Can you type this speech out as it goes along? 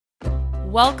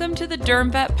Welcome to the Derm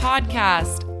Vet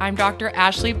Podcast. I'm Dr.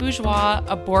 Ashley Bourgeois,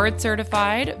 a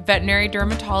board-certified veterinary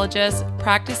dermatologist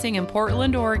practicing in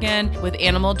Portland, Oregon with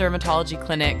animal dermatology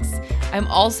clinics. I'm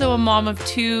also a mom of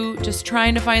two, just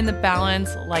trying to find the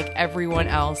balance like everyone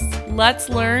else. Let's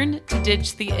learn to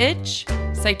ditch the itch,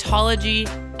 cytology,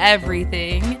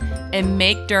 everything, and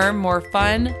make derm more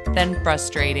fun than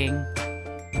frustrating.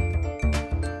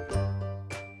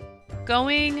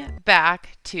 Going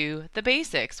back to the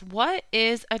basics, what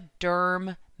is a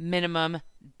derm minimum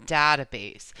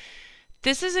database?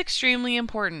 This is extremely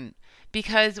important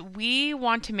because we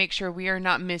want to make sure we are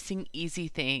not missing easy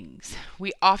things.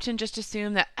 We often just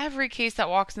assume that every case that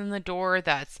walks in the door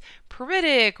that's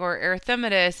pruritic or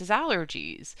erythematous is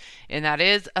allergies. And that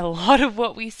is a lot of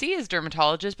what we see as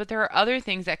dermatologists, but there are other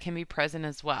things that can be present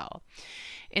as well.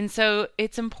 And so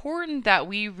it's important that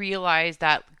we realize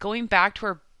that going back to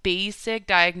our basic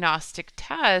diagnostic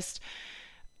test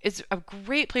is a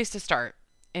great place to start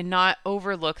and not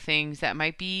overlook things that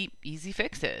might be easy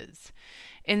fixes.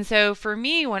 And so for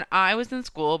me, when I was in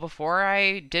school, before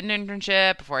I did an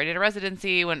internship, before I did a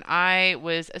residency, when I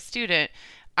was a student,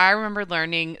 I remember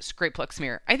learning scrape, pluck,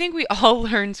 smear. I think we all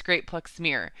learned scrape, pluck,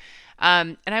 smear.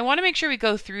 And I want to make sure we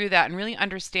go through that and really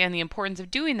understand the importance of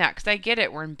doing that, because I get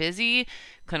it. We're in busy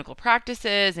clinical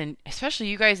practices, and especially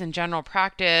you guys in general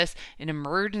practice, in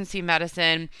emergency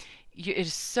medicine, it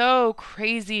is so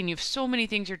crazy and you have so many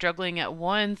things you're juggling at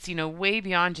once, way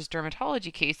beyond just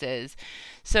dermatology cases.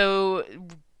 So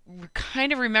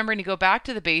kind of remembering to go back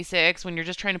to the basics when you're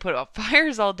just trying to put out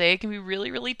fires all day can be really,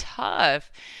 really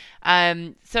tough.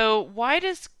 So why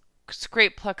does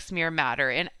scrape, pluck, smear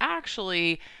matter? And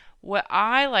actually, what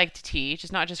I like to teach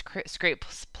is not just scrape,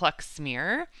 pluck,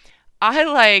 smear. I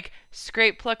like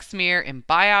scrape, pluck, smear, and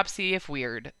biopsy if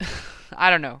weird. I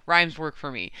don't know. Rhymes work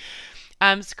for me.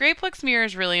 Scrape, pluck, smear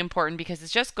is really important because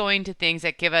it's just going to things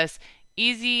that give us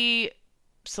easy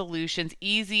solutions,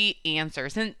 easy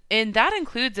answers. And that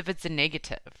includes if it's a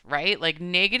negative, right? Like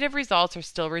negative results are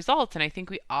still results. And I think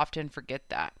we often forget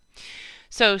that.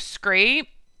 So scrape,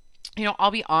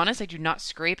 I'll be honest, I do not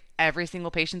scrape every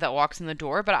single patient that walks in the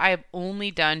door, but I have only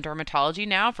done dermatology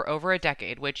now for over a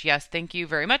decade, which, yes, thank you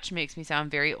very much, makes me sound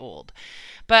very old.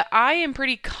 But I am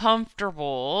pretty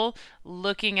comfortable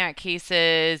looking at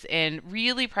cases and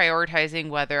really prioritizing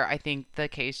whether I think the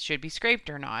case should be scraped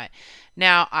or not.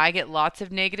 Now, I get lots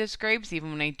of negative scrapes.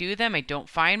 Even when I do them, I don't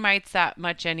find mites that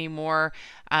much anymore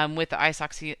with the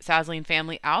isoxazoline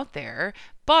family out there.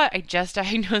 But I just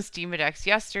diagnosed Demodex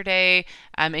yesterday,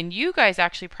 and you guys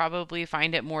actually probably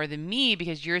find it more than me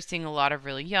because you're seeing a lot of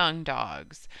really young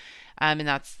dogs. And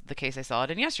that's the case I saw it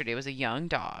in yesterday. It was a young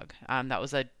dog. That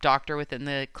was a doctor within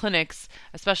the clinics,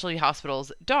 especially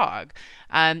hospitals, dog.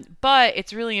 But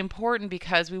it's really important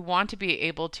because we want to be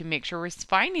able to make sure we're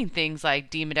finding things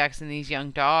like Demodex in these young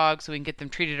dogs so we can get them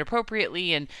treated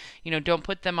appropriately and, don't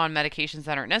put them on medications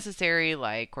that aren't necessary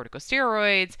like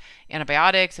corticosteroids,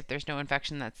 antibiotics if there's no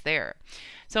infection that's there.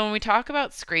 So when we talk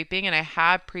about scraping, and I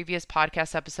have previous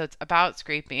podcast episodes about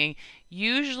scraping,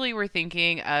 usually we're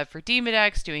thinking of, for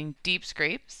Demodex, doing deep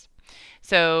scrapes.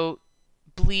 So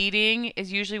bleeding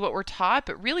is usually what we're taught,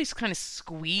 but really it's kind of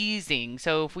squeezing.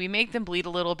 So if we make them bleed a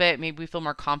little bit, maybe we feel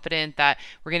more confident that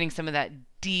we're getting some of that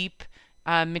deep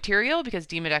material, because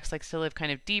Demodex likes to live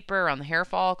kind of deeper around the hair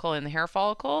follicle and the hair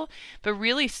follicle, but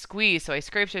really squeeze. So I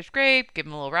scrape, give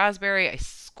them a little raspberry, I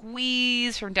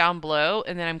squeeze from down below,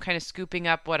 and then I'm kind of scooping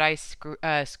up what I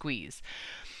squeeze.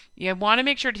 You want to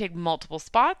make sure to take multiple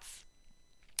spots,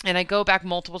 and I go back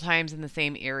multiple times in the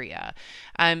same area.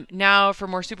 Now, for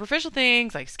more superficial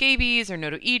things like scabies or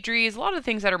notoedries, a lot of the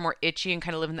things that are more itchy and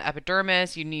kind of live in the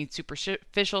epidermis, you need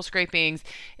superficial scrapings.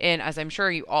 And as I'm sure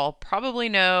you all probably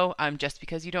know, just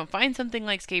because you don't find something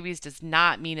like scabies does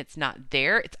not mean it's not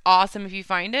there. It's awesome if you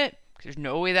find it. There's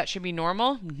no way that should be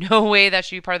normal. No way that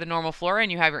should be part of the normal flora,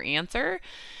 and you have your answer.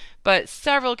 But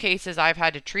several cases I've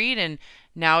had to treat, and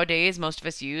nowadays most of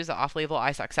us use off-label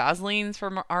isoxazolines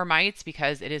for our mites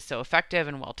because it is so effective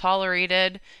and well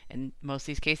tolerated, and most of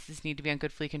these cases need to be on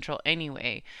good flea control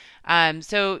anyway.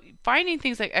 So finding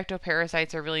things like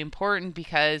ectoparasites are really important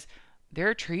because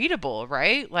they're treatable,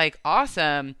 right? Like,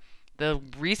 awesome. The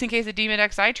recent case of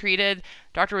Demodex I treated,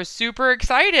 doctor was super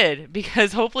excited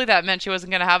because hopefully that meant she wasn't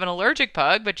going to have an allergic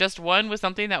pug, but just one was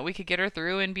something that we could get her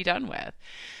through and be done with.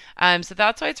 So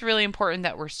that's why it's really important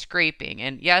that we're scraping.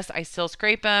 And yes, I still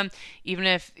scrape them, even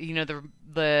if,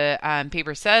 the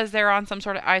paper says they're on some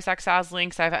sort of isoxazoline,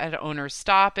 because I've had owners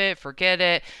stop it, forget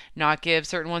it, not give.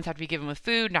 Certain ones have to be given with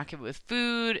food, not give it with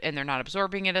food, and they're not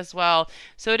absorbing it as well.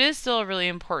 So it is still a really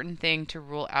important thing to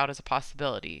rule out as a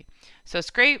possibility. So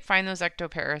scrape, find those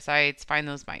ectoparasites, find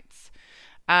those mites.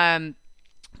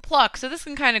 Pluck. So this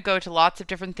can kind of go to lots of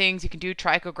different things. You can do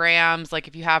trichograms, like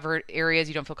if you have areas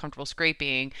you don't feel comfortable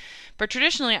scraping. But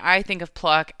traditionally, I think of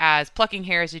pluck as plucking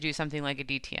hairs to do something like a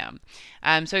DTM.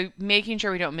 So making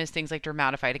sure we don't miss things like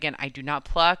dermatophyte. Again, I do not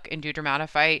pluck and do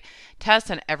dermatophyte tests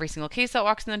on every single case that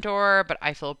walks in the door, but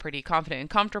I feel pretty confident and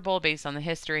comfortable based on the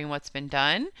history and what's been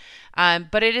done.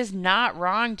 But it is not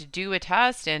wrong to do a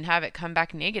test and have it come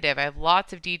back negative. I have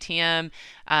lots of DTM,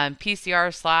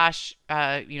 PCR slash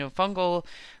fungal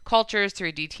cultures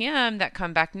through DTM that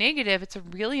come back negative. It's a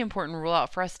really important rule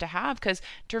out for us to have because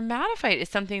dermatophyte is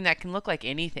something that can look like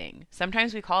anything.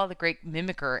 Sometimes we call it the great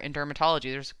mimicker in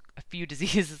dermatology. There's a few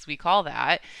diseases we call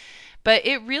that. But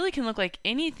it really can look like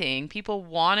anything. People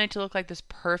want it to look like this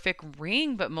perfect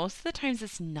ring, but most of the times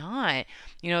it's not.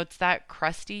 It's that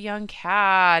crusty young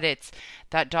cat. It's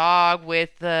that dog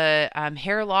with the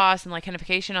hair loss and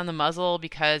lichenification on the muzzle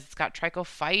because it's got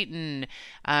trichophyton.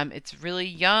 It's really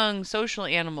young social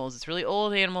animals. It's really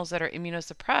old animals that are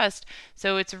immunosuppressed.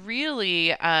 So it's really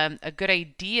a good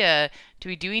idea to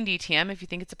be doing DTM if you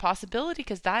think it's a possibility,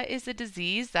 because that is a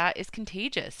disease that is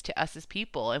contagious to us as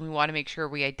people, and we want to make sure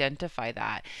we identify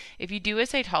that. If you do a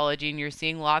cytology and you're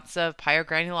seeing lots of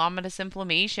pyogranulomatous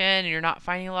inflammation and you're not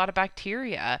finding a lot of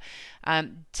bacteria,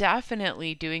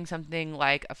 definitely doing something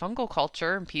like a fungal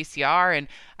culture and PCR. And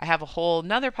I have a whole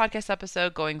another podcast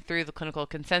episode going through the clinical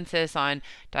consensus on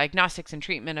diagnostics and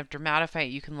treatment of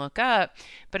dermatophyte you can look up.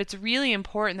 But it's really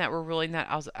important that we're ruling that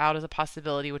out as a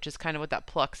possibility, which is kind of what that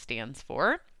pluck stands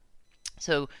for.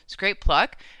 So scrape,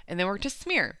 pluck, and then we're to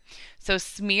smear. So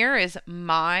smear is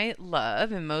my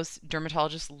love and most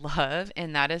dermatologists love,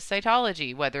 and that is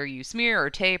cytology, whether you smear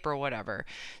or tape or whatever.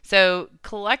 So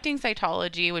collecting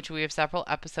cytology, which we have several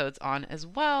episodes on as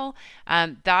well,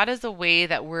 that is a way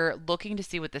that we're looking to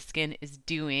see what the skin is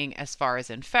doing as far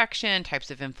as infection, types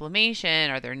of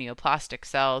inflammation, are there neoplastic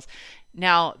cells.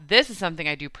 Now, this is something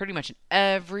I do pretty much in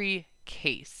every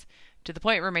case, to the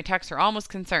point where my techs are almost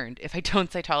concerned if I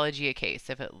don't cytology a case,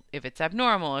 if it's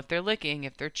abnormal, if they're licking,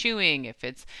 if they're chewing, if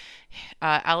it's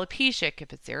alopecic,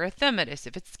 if it's erythematous,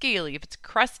 if it's scaly, if it's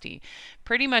crusty.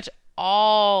 Pretty much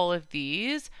all of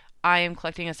these I am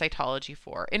collecting a cytology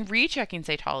for and rechecking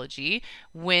cytology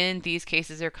when these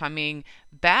cases are coming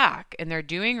back and they're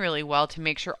doing really well to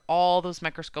make sure all those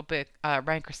microscopic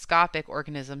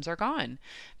organisms are gone,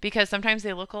 because sometimes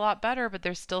they look a lot better, but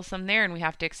there's still some there and we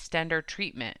have to extend our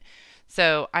treatment.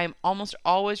 So I'm almost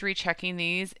always rechecking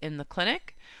these in the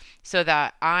clinic so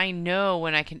that I know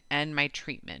when I can end my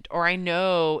treatment, or I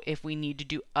know if we need to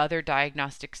do other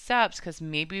diagnostic steps because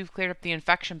maybe we've cleared up the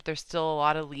infection, but there's still a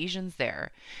lot of lesions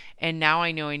there. And now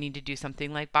I know I need to do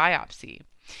something like biopsy,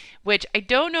 which I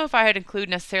don't know if I would include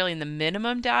necessarily in the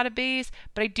minimum database,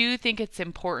 but I do think it's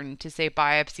important to say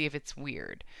biopsy if it's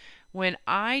weird. When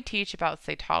I teach about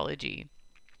cytology,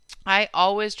 I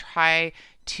always try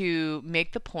to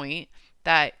make the point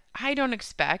that I don't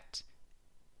expect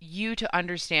you to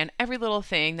understand every little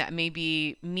thing that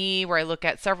maybe me, where I look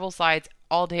at several slides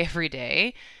all day, every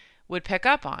day, would pick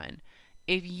up on.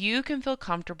 If you can feel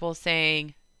comfortable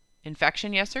saying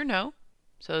infection, yes or no,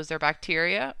 so is there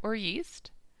bacteria or yeast?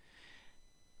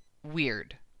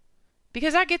 Weird.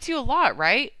 Because that gets you a lot,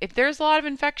 right? If there's a lot of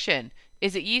infection,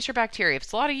 is it yeast or bacteria? If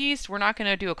it's a lot of yeast, we're not going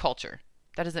to do a culture.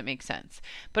 That doesn't make sense.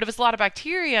 But if it's a lot of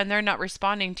bacteria and they're not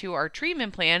responding to our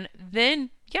treatment plan, then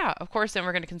yeah, of course, then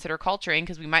we're going to consider culturing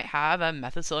because we might have a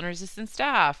methicillin-resistant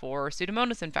staph or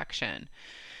Pseudomonas infection.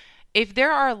 If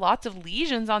there are lots of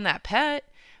lesions on that pet,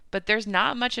 but there's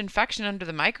not much infection under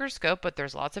the microscope, but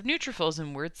there's lots of neutrophils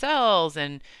and weird cells,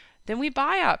 and then we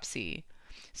biopsy.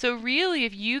 So really,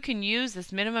 if you can use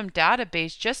this minimum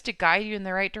database just to guide you in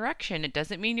the right direction, it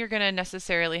doesn't mean you're going to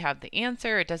necessarily have the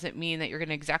answer. It doesn't mean that you're going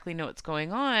to exactly know what's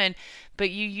going on, but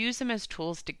you use them as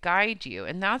tools to guide you.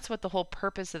 And that's what the whole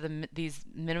purpose of these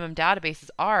minimum databases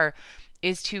are,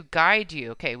 is to guide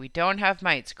you. Okay, we don't have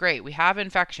mites. Great. We have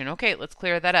infection. Okay, let's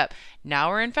clear that up. Now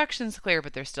our infection's clear,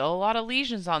 but there's still a lot of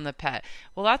lesions on the pet.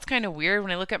 Well, that's kind of weird.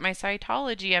 When I look at my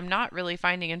cytology, I'm not really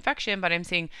finding infection, but I'm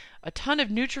seeing a ton of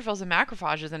neutrophils and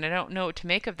macrophages, and I don't know what to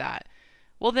make of that.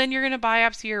 Well, then you're going to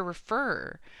biopsy or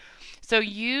refer. So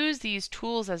use these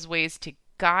tools as ways to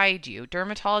guide you.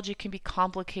 Dermatology can be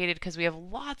complicated because we have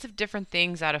lots of different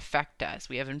things that affect us.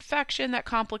 We have infection that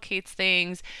complicates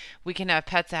things. We can have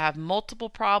pets that have multiple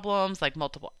problems, like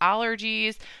multiple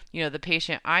allergies. The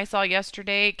patient I saw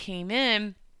yesterday came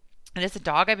in, and it's a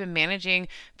dog I've been managing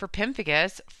for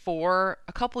pemphigus for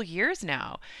a couple years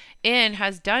now and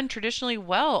has done traditionally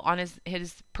well on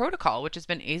his protocol, which has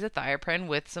been azathioprine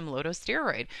with some low-dose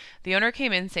steroid. The owner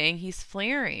came in saying he's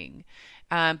flaring.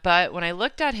 But when I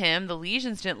looked at him, the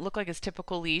lesions didn't look like his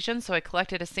typical lesions. So I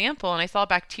collected a sample and I saw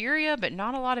bacteria, but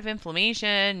not a lot of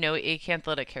inflammation, no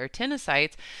acantholytic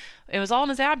keratinocytes. It was all in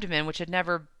his abdomen, which had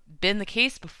never been the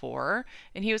case before,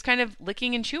 and he was kind of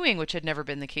licking and chewing, which had never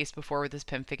been the case before with his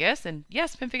pemphigus. And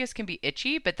yes, pemphigus can be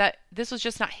itchy, but this was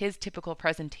just not his typical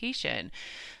presentation.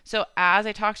 So as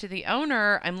I talk to the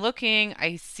owner, I'm looking,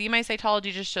 I see my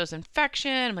cytology just shows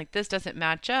infection. I'm like, this doesn't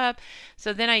match up.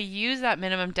 So then I use that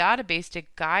minimum database to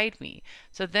guide me.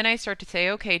 So then I start to say,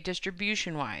 okay,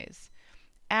 distribution wise,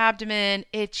 abdomen,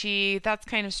 itchy, that's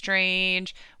kind of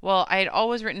strange. Well, I had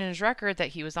always written in his record that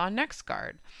he was on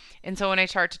NexGard. And so when I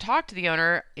start to talk to the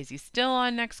owner, is he still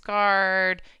on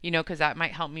NexGard? Because that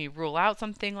might help me rule out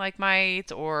something like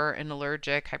mites or an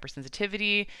allergic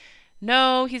hypersensitivity.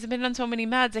 No, he's been on so many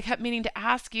meds. I kept meaning to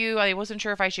ask you. I wasn't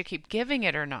sure if I should keep giving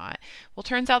it or not. Well,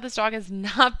 turns out this dog has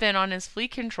not been on his flea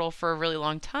control for a really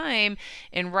long time.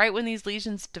 And right when these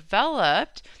lesions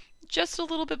developed, just a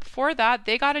little bit before that,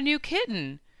 they got a new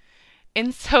kitten.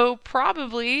 And so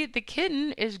probably the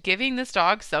kitten is giving this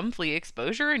dog some flea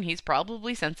exposure, and he's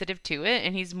probably sensitive to it,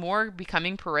 and he's more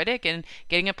becoming pruritic and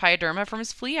getting a pyoderma from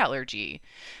his flea allergy.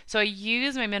 So I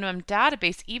use my minimum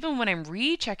database even when I'm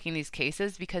rechecking these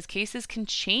cases, because cases can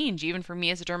change even for me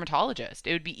as a dermatologist.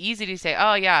 It would be easy to say,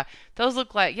 oh yeah, those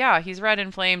look like, yeah, he's red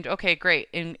inflamed. Okay, great.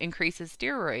 Increases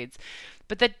steroids.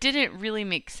 But that didn't really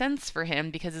make sense for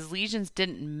him because his lesions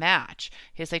didn't match.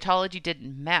 His cytology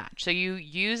didn't match. So you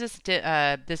use this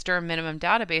derm minimum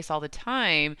database all the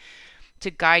time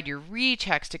to guide your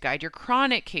rechecks, to guide your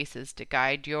chronic cases, to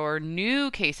guide your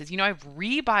new cases. I've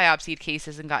rebiopsied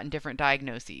cases and gotten different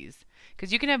diagnoses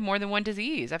because you can have more than one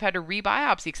disease. I've had to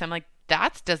rebiopsy because I'm like,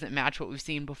 that doesn't match what we've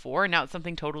seen before. And now it's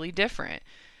something totally different.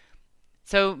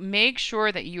 So make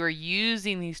sure that you are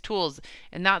using these tools.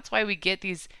 And that's why we get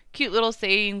these cute little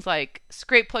sayings like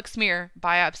scrape, pluck, smear,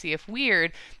 biopsy if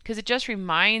weird, because it just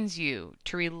reminds you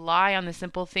to rely on the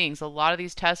simple things. A lot of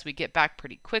these tests we get back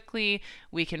pretty quickly.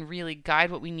 We can really guide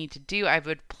what we need to do. I've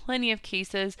had plenty of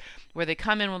cases where they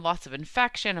come in with lots of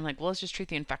infection. I'm like, well, let's just treat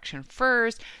the infection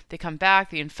first. They come back,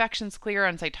 the infection's clear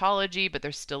on cytology, but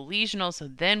they're still lesional, so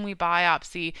then we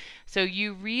biopsy. So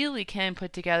you really can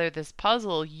put together this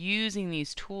puzzle using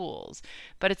these tools.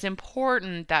 But it's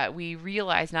important that we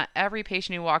realize not every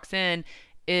patient who walks in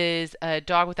is a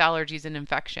dog with allergies and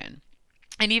infection.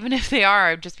 And even if they are,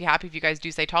 I'd just be happy if you guys do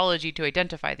cytology to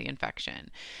identify the infection.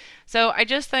 So I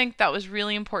just think that was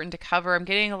really important to cover. I'm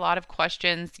getting a lot of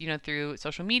questions, through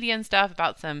social media and stuff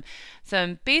about some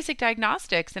basic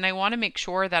diagnostics. And I want to make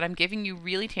sure that I'm giving you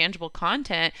really tangible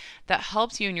content that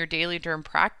helps you in your daily derm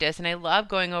practice. And I love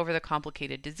going over the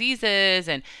complicated diseases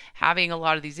and having a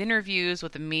lot of these interviews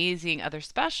with amazing other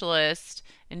specialists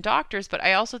and doctors. But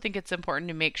I also think it's important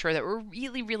to make sure that we're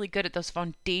really, really good at those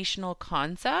foundational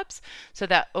concepts so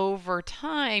that over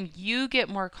time you get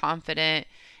more confident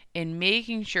in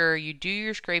making sure you do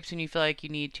your scrapes when you feel like you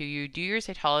need to, you do your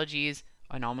cytologies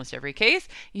in almost every case,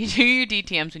 you do your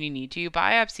DTMs when you need to, you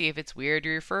biopsy if it's weird,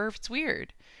 you refer if it's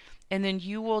weird. And then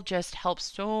you will just help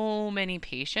so many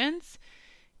patients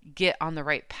get on the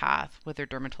right path with their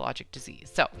dermatologic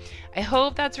disease. So I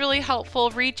hope that's really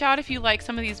helpful. Reach out if you like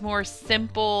some of these more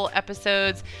simple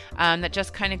episodes that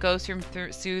just kind of go through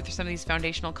some of these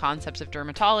foundational concepts of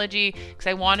dermatology, because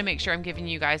I want to make sure I'm giving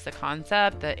you guys the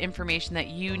concept, the information that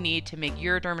you need to make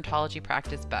your dermatology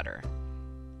practice better.